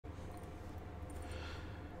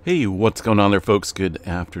Hey, what's going on there, folks? Good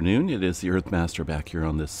afternoon. It is the Earthmaster back here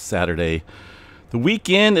on this Saturday. The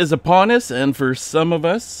weekend is upon us, and for some of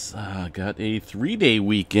us, got a 3-day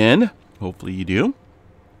weekend. Hopefully you do.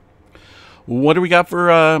 What do we got for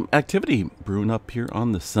activity brewing up here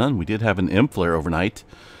on the sun? We did have an M flare overnight.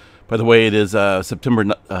 By the way, it is September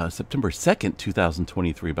 2nd,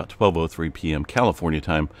 2023, about 12:03 p.m. California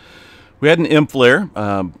time. We had an M flare,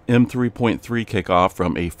 M3.3 kickoff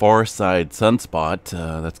from a far side sunspot.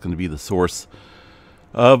 That's going to be the source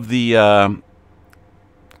of the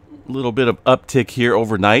little bit of uptick here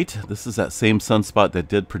overnight. This is that same sunspot that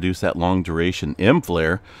did produce that long duration M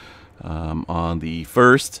flare on the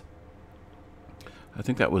 1st. I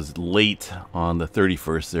think that was late on the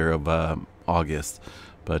 31st there of August.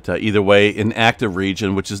 But either way, an active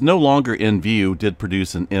region, which is no longer in view, did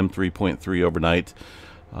produce an M3.3 overnight.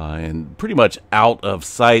 And pretty much out of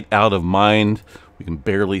sight, out of mind. We can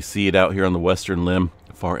barely see it out here on the western limb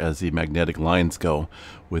as far as the magnetic lines go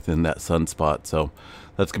within that sunspot. So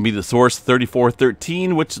that's going to be the source,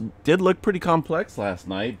 3413, which did look pretty complex last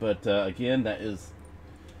night. But again, that is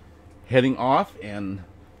heading off and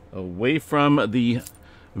away from the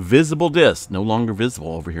visible disk. No longer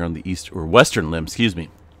visible over here on the east or western limb, excuse me.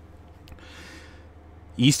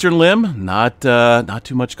 Eastern limb, not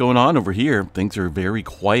too much going on over here. Things are very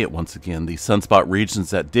quiet once again. The sunspot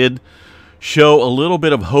regions that did show a little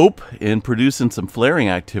bit of hope in producing some flaring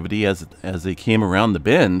activity as they came around the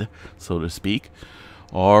bend, so to speak,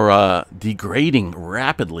 are degrading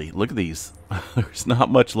rapidly. Look at these. There's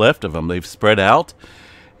not much left of them. They've spread out,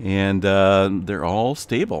 and they're all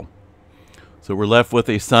stable. So we're left with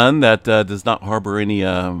a sun that does not harbor any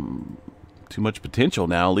too much potential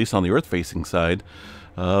now, at least on the Earth-facing side,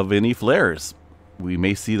 of any flares. We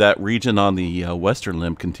may see that region on the western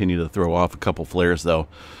limb continue to throw off a couple flares, though,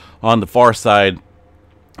 on the far side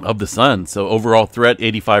of the sun. So overall threat,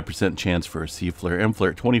 85% chance for a C flare, M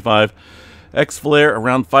flare 25, X flare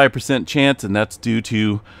around 5% chance, and that's due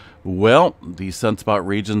to, well, these sunspot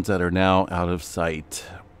regions that are now out of sight.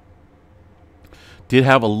 Did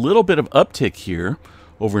have a little bit of uptick here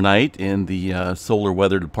overnight in the solar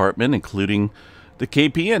weather department, including the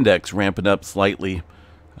KP index ramping up slightly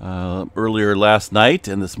earlier last night,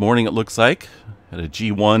 and this morning it looks like had a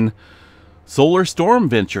G1 solar storm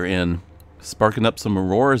venture in, sparking up some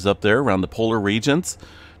auroras up there around the polar regions.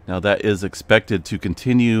 Now that is expected to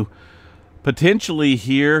continue potentially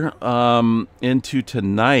here into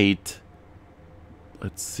tonight.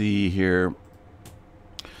 Let's see here,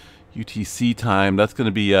 UTC time. That's going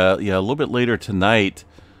to be yeah, a little bit later tonight,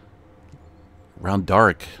 around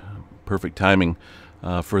dark. Perfect timing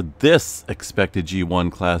for this expected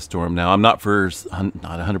G1 class storm. Now, I'm not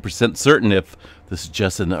 100% certain if this is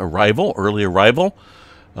just an early arrival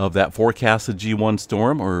of that forecasted G1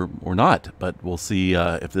 storm or not, but we'll see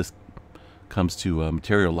if this comes to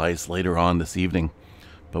materialize later on this evening.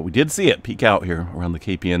 But we did see it peak out here around the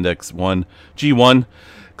KP index 1 G1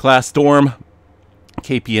 class storm.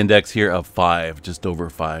 KP index here of 5, just over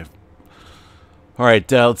 5. All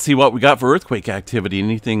right, let's see what we got for earthquake activity.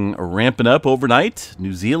 Anything ramping up overnight?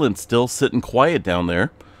 New Zealand still sitting quiet down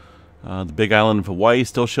there. The Big Island of Hawaii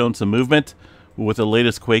still showing some movement with the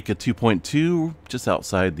latest quake at 2.2 just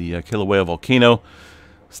outside the Kilauea volcano.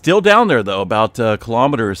 Still down there, though, about a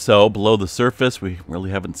kilometer or so below the surface. We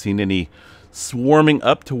really haven't seen any swarming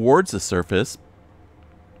up towards the surface.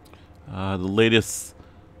 The latest,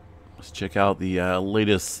 let's check out the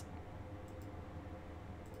latest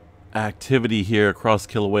activity here across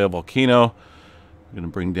Kilauea volcano. I'm going to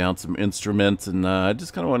bring down some instruments, and I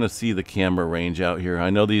just kind of want to see the camera range out here. I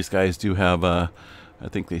know these guys do have I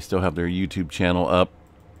think they still have their YouTube channel up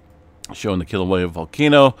showing the Kilauea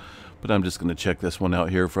volcano, but I'm just going to check this one out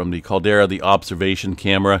here from the Caldera, the observation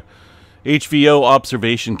camera, HVO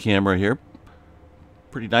observation camera here.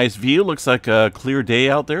 Pretty nice view. Looks like a clear day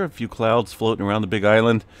out there. A few clouds floating around the Big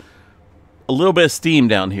Island. A little bit of steam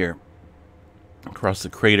down here across the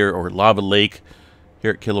crater or lava lake here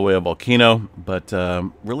at Kilauea volcano, but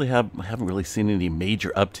really haven't really seen any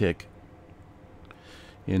major uptick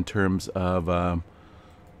in terms of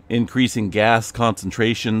increasing gas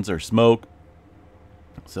concentrations or smoke.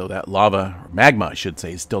 So that lava, or magma I should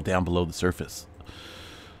say, is still down below the surface.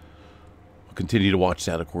 We'll continue to watch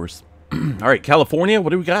that, of course. All right, California, what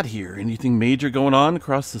do we got here? Anything major going on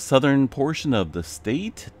across the southern portion of the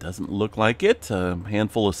state? Doesn't look like it. A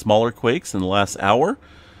handful of smaller quakes in the last hour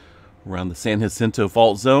around the San Jacinto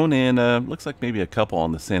fault zone, and looks like maybe a couple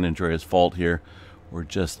on the San Andreas fault here. We're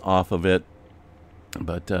just off of it,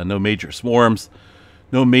 but no major swarms.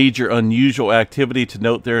 No major unusual activity to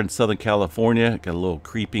note there in Southern California. Got a little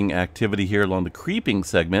creeping activity here along the creeping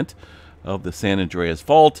segment of the San Andreas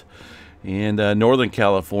Fault. And Northern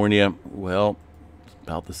California, well,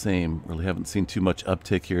 about the same. Really haven't seen too much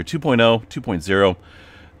uptick here. 2.0,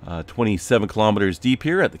 2.0, 27 kilometers deep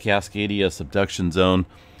here at the Cascadia subduction zone,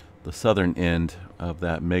 the southern end of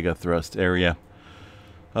that mega thrust area.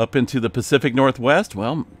 Up into the Pacific Northwest,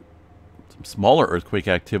 well, some smaller earthquake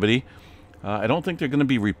activity. I don't think they're going to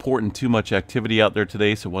be reporting too much activity out there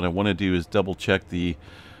today, so what I want to do is double check the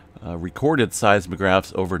recorded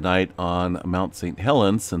seismographs overnight on Mount St.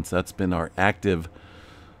 Helens, since that's been our active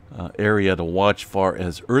area to watch far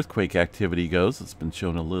as earthquake activity goes. It's been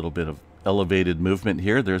showing a little bit of elevated movement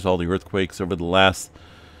here. There's all the earthquakes over the last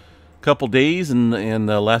couple days and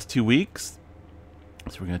the last 2 weeks.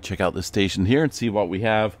 So we're going to check out this station here and see what we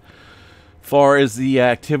have far as the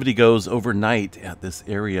activity goes overnight at this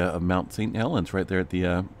area of Mount St. Helens, right there at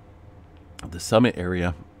the summit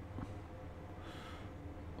area.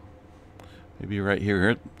 Maybe right here.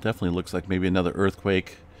 It definitely looks like maybe another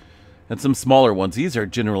earthquake. And some smaller ones. These are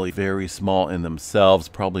generally very small in themselves,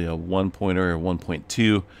 probably a 1-pointer or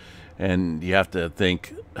 1.2. And you have to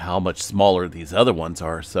think how much smaller these other ones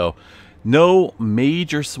are. So no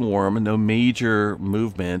major swarm, no major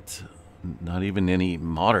movement, not even any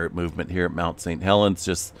moderate movement here at Mount St. Helens.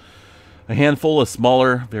 Just a handful of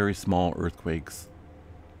smaller, very small earthquakes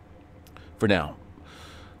for now.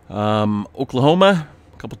 Oklahoma.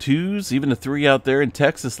 Couple 2s, even a 3 out there in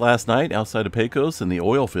Texas last night outside of Pecos in the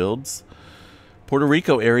oil fields. Puerto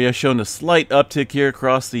Rico area showing a slight uptick here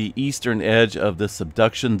across the eastern edge of the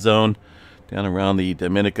subduction zone down around the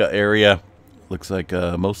Dominica area. Looks like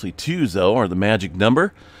mostly 2s though are the magic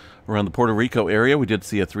number around the Puerto Rico area. We did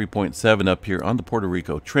see a 3.7 up here on the Puerto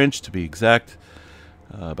Rico Trench to be exact,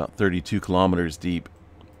 about 32 kilometers deep.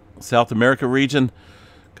 South America region.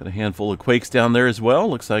 Got a handful of quakes down there as well.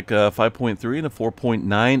 Looks like a 5.3 and a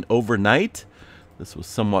 4.9 overnight. This was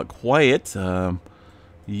somewhat quiet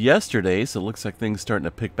yesterday, so it looks like things starting to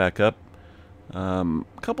pick back up. A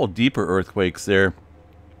couple deeper earthquakes there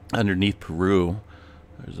underneath Peru.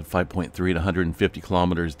 There's a 5.3 at 150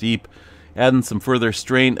 kilometers deep. Adding some further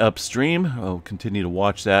strain upstream. I'll continue to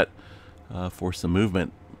watch that for some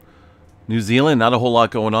movement. New Zealand, not a whole lot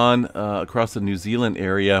going on across the New Zealand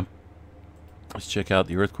area. Let's check out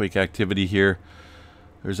the earthquake activity here.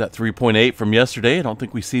 There's that 3.8 from yesterday. I don't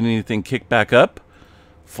think we've seen anything kick back up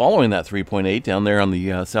following that 3.8 down there on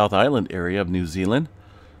the South Island area of New Zealand.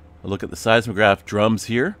 A look at the seismograph drums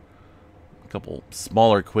here. A couple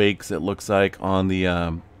smaller quakes, it looks like, on the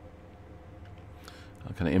kind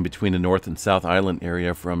of in between the North and South Island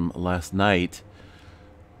area from last night.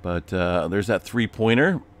 But there's that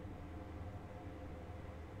 3-pointer.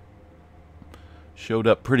 Showed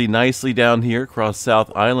up pretty nicely down here across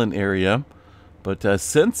South Island area. But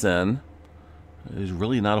since then, there's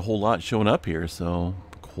really not a whole lot showing up here. So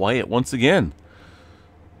quiet once again.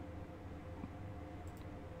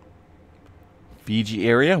 Fiji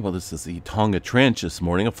area. Well, this is the Tonga Trench this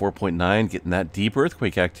morning. A 4.9. Getting that deep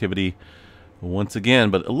earthquake activity once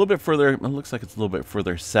again. But a little bit further. It looks like it's a little bit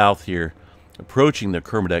further south here. Approaching the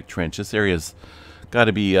Kermadec Trench. This area's got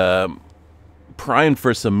to be primed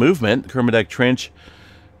for some movement. Kermadec Trench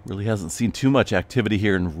really hasn't seen too much activity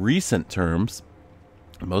here in recent terms.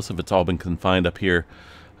 Most of it's all been confined up here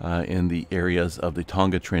in the areas of the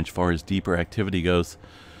Tonga Trench as far as deeper activity goes.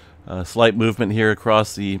 Slight movement here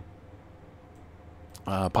across the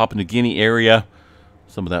Papua New Guinea area.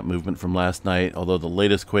 Some of that movement from last night, although the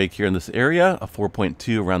latest quake here in this area, a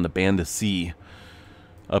 4.2 around the Banda Sea.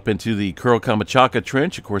 Up into the Kuril-Kamchatka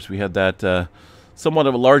Trench, of course, we had that somewhat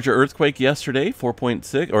of a larger earthquake yesterday,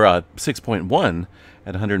 4.6 or 6.1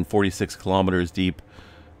 at 146 kilometers deep.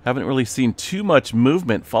 Haven't really seen too much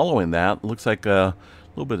movement following that. Looks like a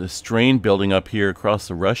little bit of strain building up here across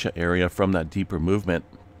the Russia area from that deeper movement.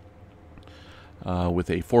 With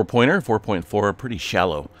a 4-pointer, 4.4, pretty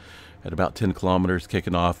shallow at about 10 kilometers,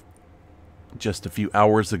 kicking off just a few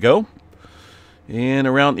hours ago. And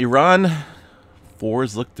around Iran,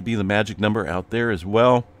 4s look to be the magic number out there as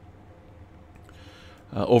well.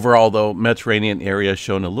 Overall, though, Mediterranean area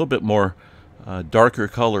showing a little bit more darker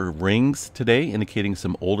color rings today, indicating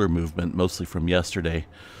some older movement, mostly from yesterday.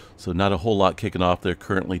 So not a whole lot kicking off there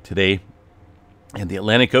currently today. And the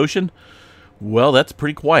Atlantic Ocean, well, that's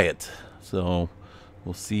pretty quiet. So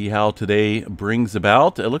we'll see how today brings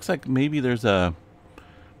about. It looks like maybe there's a...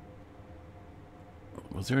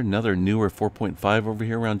 Was there another newer 4.5 over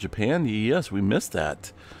here around Japan? Yes, we missed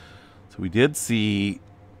that. So we did see...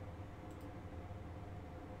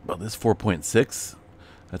 Well, this 4.6,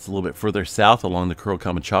 that's a little bit further south along the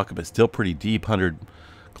Kuril-Kamchatka, but still pretty deep, 100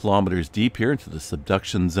 kilometers deep here into the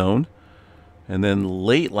subduction zone. And then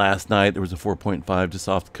late last night, there was a 4.5 just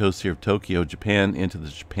off the coast here of Tokyo, Japan, into the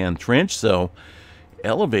Japan Trench. So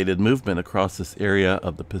elevated movement across this area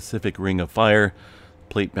of the Pacific Ring of Fire.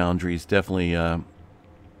 Plate boundaries definitely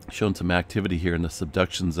showing some activity here in the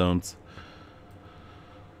subduction zones.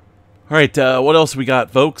 All right, what else we got,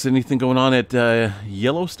 folks? Anything going on at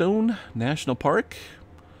Yellowstone National Park?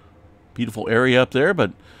 Beautiful area up there,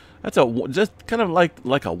 but that's just kind of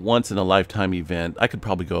like a once-in-a-lifetime event. I could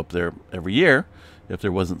probably go up there every year if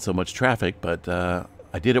there wasn't so much traffic, but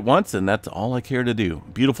I did it once, and that's all I care to do.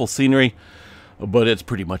 Beautiful scenery, but it's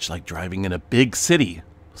pretty much like driving in a big city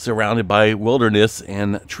surrounded by wilderness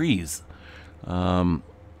and trees.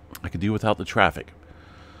 I could do without the traffic.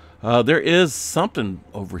 There is something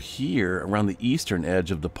over here around the eastern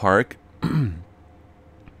edge of the park.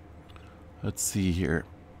 Let's see here.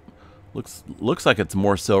 Looks like it's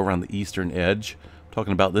more so around the eastern edge. I'm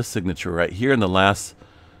talking about this signature right here in the last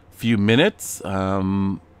few minutes. Let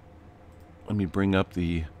me bring up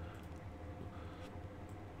the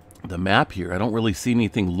map here. I don't really see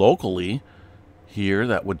anything locally here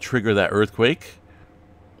that would trigger that earthquake.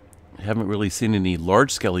 I haven't really seen any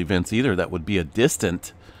large-scale events either that would be a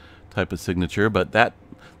distant type of signature, but that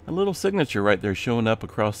little signature right there showing up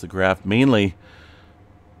across the graph mainly,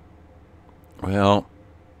 well,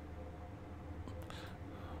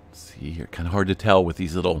 let's see here, kind of hard to tell with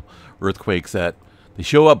these little earthquakes that they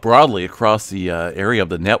show up broadly across the area of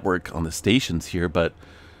the network on the stations here, but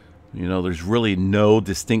you know, there's really no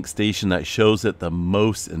distinct station that shows it the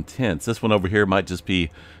most intense. This one over here might just be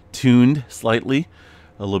tuned slightly,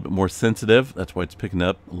 a little bit more sensitive. That's why it's picking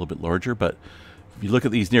up a little bit larger, but if you look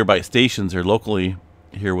at these nearby stations, they're locally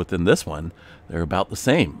here within this one, they're about the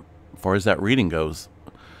same as far as that reading goes.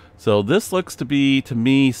 So this looks to be, to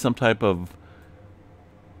me, some type of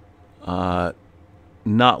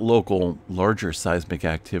not local, larger seismic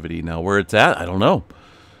activity. Now, where it's at, I don't know.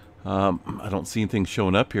 I don't see anything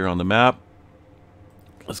showing up here on the map.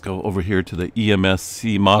 Let's go over here to the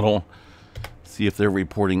EMSC model, see if they're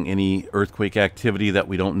reporting any earthquake activity that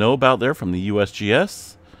we don't know about there from the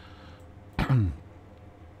USGS.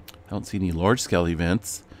 I don't see any large-scale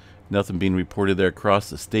events. Nothing being reported there across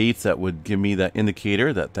the states that would give me that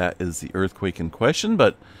indicator that that is the earthquake in question,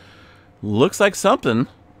 but looks like something.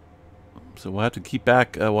 So we'll have to keep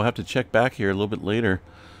back. We'll have to check back here a little bit later,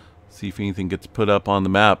 see if anything gets put up on the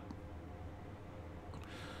map.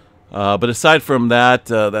 But aside from that,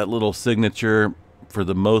 that little signature, for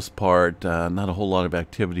the most part, not a whole lot of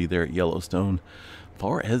activity there at Yellowstone, as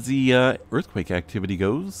far as the earthquake activity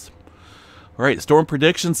goes. All right, Storm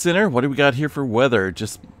Prediction Center. What do we got here for weather?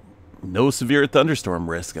 Just no severe thunderstorm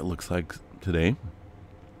risk, it looks like, today,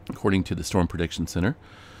 according to the Storm Prediction Center.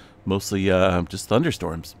 Mostly just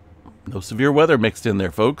thunderstorms. No severe weather mixed in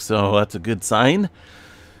there, folks, so that's a good sign.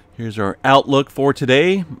 Here's our outlook for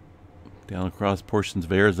today. Down across portions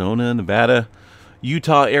of Arizona, Nevada,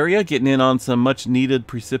 Utah area, getting in on some much-needed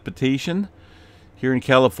precipitation. Here in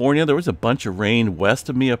California, there was a bunch of rain west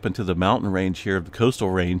of me up into the mountain range here of the coastal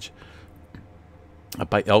range. Up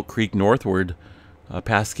by Elk Creek northward,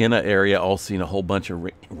 Pasquina area, all seen a whole bunch of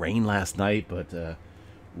rain last night, but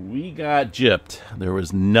we got gypped. There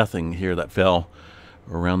was nothing here that fell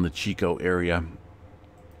around the Chico area.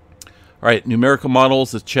 All right, numerical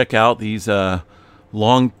models. Let's check out these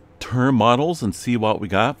long-term models and see what we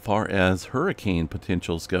got far as hurricane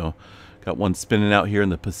potentials go. Got one spinning out here in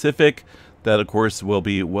the Pacific. That, of course, will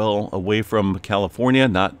be well away from California,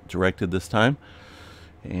 not directed this time.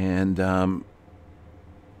 And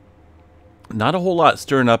not a whole lot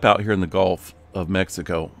stirring up out here in the Gulf of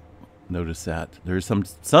Mexico. Notice that. There's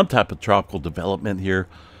some type of tropical development here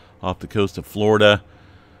off the coast of Florida.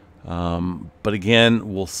 But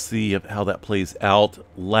again, we'll see how that plays out.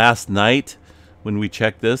 Last night, when we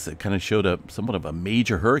checked this, it kind of showed somewhat of a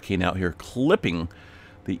major hurricane out here clipping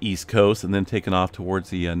the east coast and then taking off towards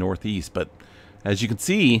the northeast. But as you can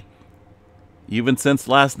see, even since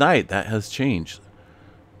last night, that has changed.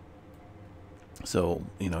 So,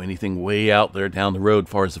 you know, anything way out there down the road as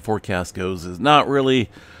far as the forecast goes is not really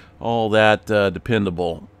all that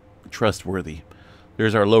dependable, trustworthy.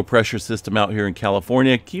 There's our low pressure system out here in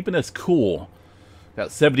California, keeping us cool.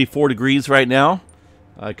 Got 74 degrees right now.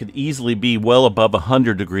 Could easily be well above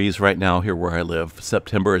 100 degrees right now here where I live.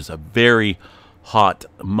 September is a very hot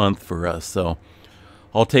month for us, so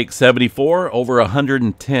I'll take 74 over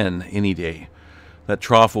 110 any day. That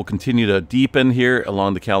trough will continue to deepen here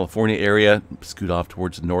along the California area, scoot off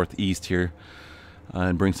towards the northeast here,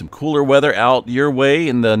 and bring some cooler weather out your way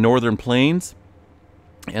in the northern plains.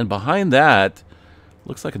 And behind that,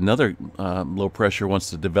 looks like another low pressure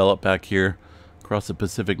wants to develop back here across the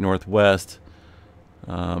Pacific Northwest.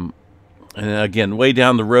 And again, way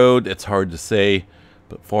down the road, it's hard to say.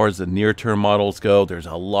 But as far as the near-term models go, there's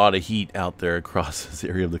a lot of heat out there across this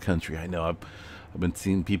area of the country. I know I've been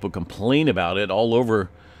seeing people complain about it all over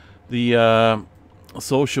the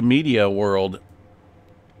social media world.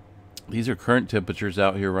 These are current temperatures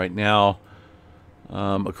out here right now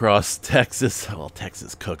across Texas. Well,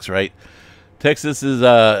 Texas cooks, right? Texas is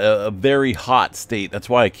a very hot state. That's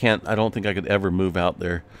why I don't think I could ever move out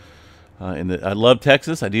there. I love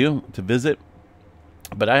Texas, I do, to visit.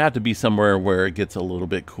 But I have to be somewhere where it gets a little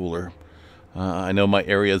bit cooler. I know my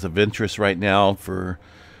areas of interest right now for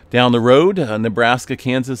down the road, Nebraska,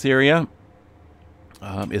 Kansas area,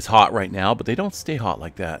 is hot right now. But they don't stay hot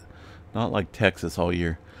like that. Not like Texas all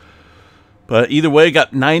year. But either way,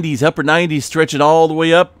 got 90s, upper 90s, stretching all the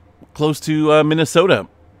way up close to Minnesota.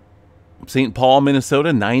 St. Paul,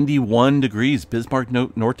 Minnesota, 91 degrees. Bismarck,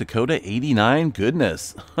 North Dakota, 89.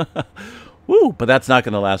 Goodness. Woo! But that's not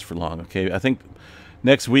going to last for long, okay? I think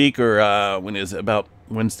next week, or when is it, about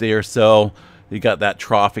Wednesday or so, you got that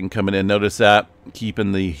troughing coming in. Notice that,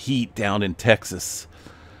 keeping the heat down in Texas,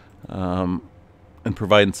 and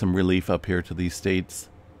providing some relief up here to these states.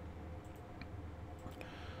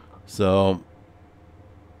 So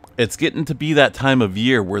it's getting to be that time of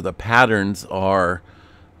year where the patterns are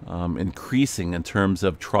increasing in terms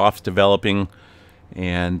of troughs developing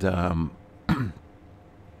and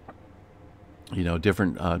you know,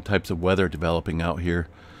 different types of weather developing out here.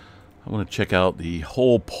 I want to check out the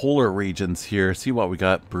whole polar regions here, see what we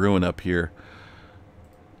got brewing up here.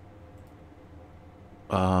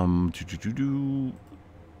 Is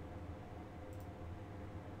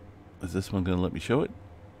this one going to let me show it?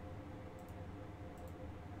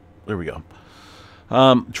 There we go.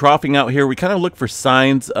 Troughing out here, we kind of look for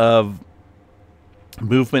signs of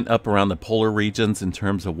movement up around the polar regions in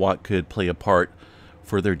terms of what could play a part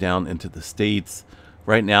further down into the states.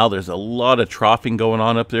 Right now, there's a lot of troughing going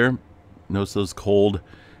on up there. Notice those cold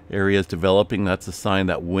areas developing. That's a sign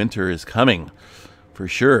that winter is coming for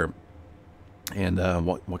sure. And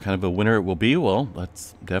what kind of a winter it will be? Well,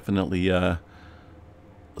 that's definitely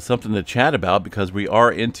something to chat about, because we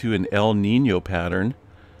are into an El Nino pattern.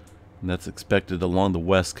 And that's expected along the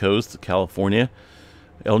west coast of California.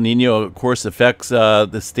 El Nino, of course, affects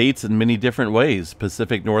the states in many different ways.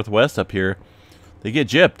 Pacific Northwest up here, they get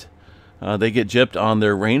gypped. They get gypped on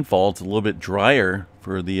their rainfall. It's a little bit drier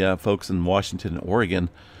for the folks in Washington and Oregon.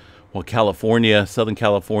 While California, Southern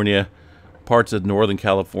California, parts of Northern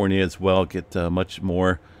California as well get much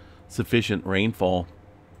more sufficient rainfall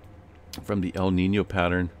from the El Nino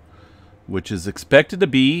pattern, which is expected to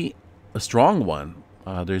be a strong one.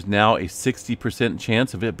 There's now a 60%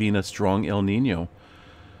 chance of it being a strong El Nino.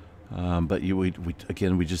 But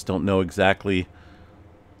again, we just don't know exactly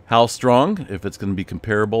how strong, if it's going to be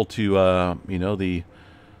comparable to, you know, the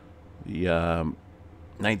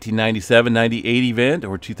 1997-98 event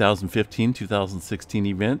or 2015-2016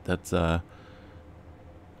 event. That's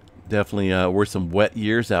definitely were some wet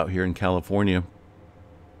years out here in California.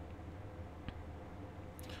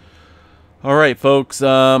 All right, folks,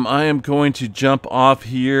 I am going to jump off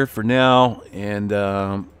here for now and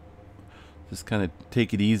just kind of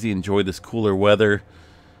take it easy, enjoy this cooler weather.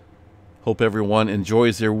 Hope everyone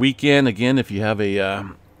enjoys their weekend. Again, if you have a,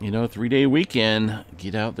 you know, 3-day weekend,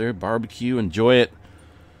 get out there, barbecue, enjoy it.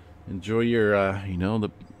 Enjoy your, you know,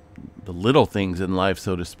 the little things in life,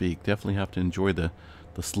 so to speak. Definitely have to enjoy the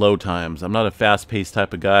slow times. I'm not a fast-paced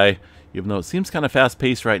type of guy, even though it seems kind of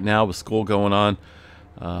fast-paced right now with school going on.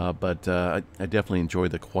 But I definitely enjoy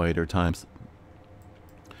the quieter times.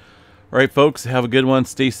 All right, folks, have a good one.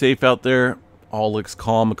 Stay safe out there. All looks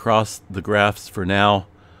calm across the graphs for now.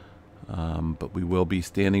 But we will be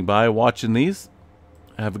standing by watching these.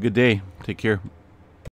 Have a good day. Take care.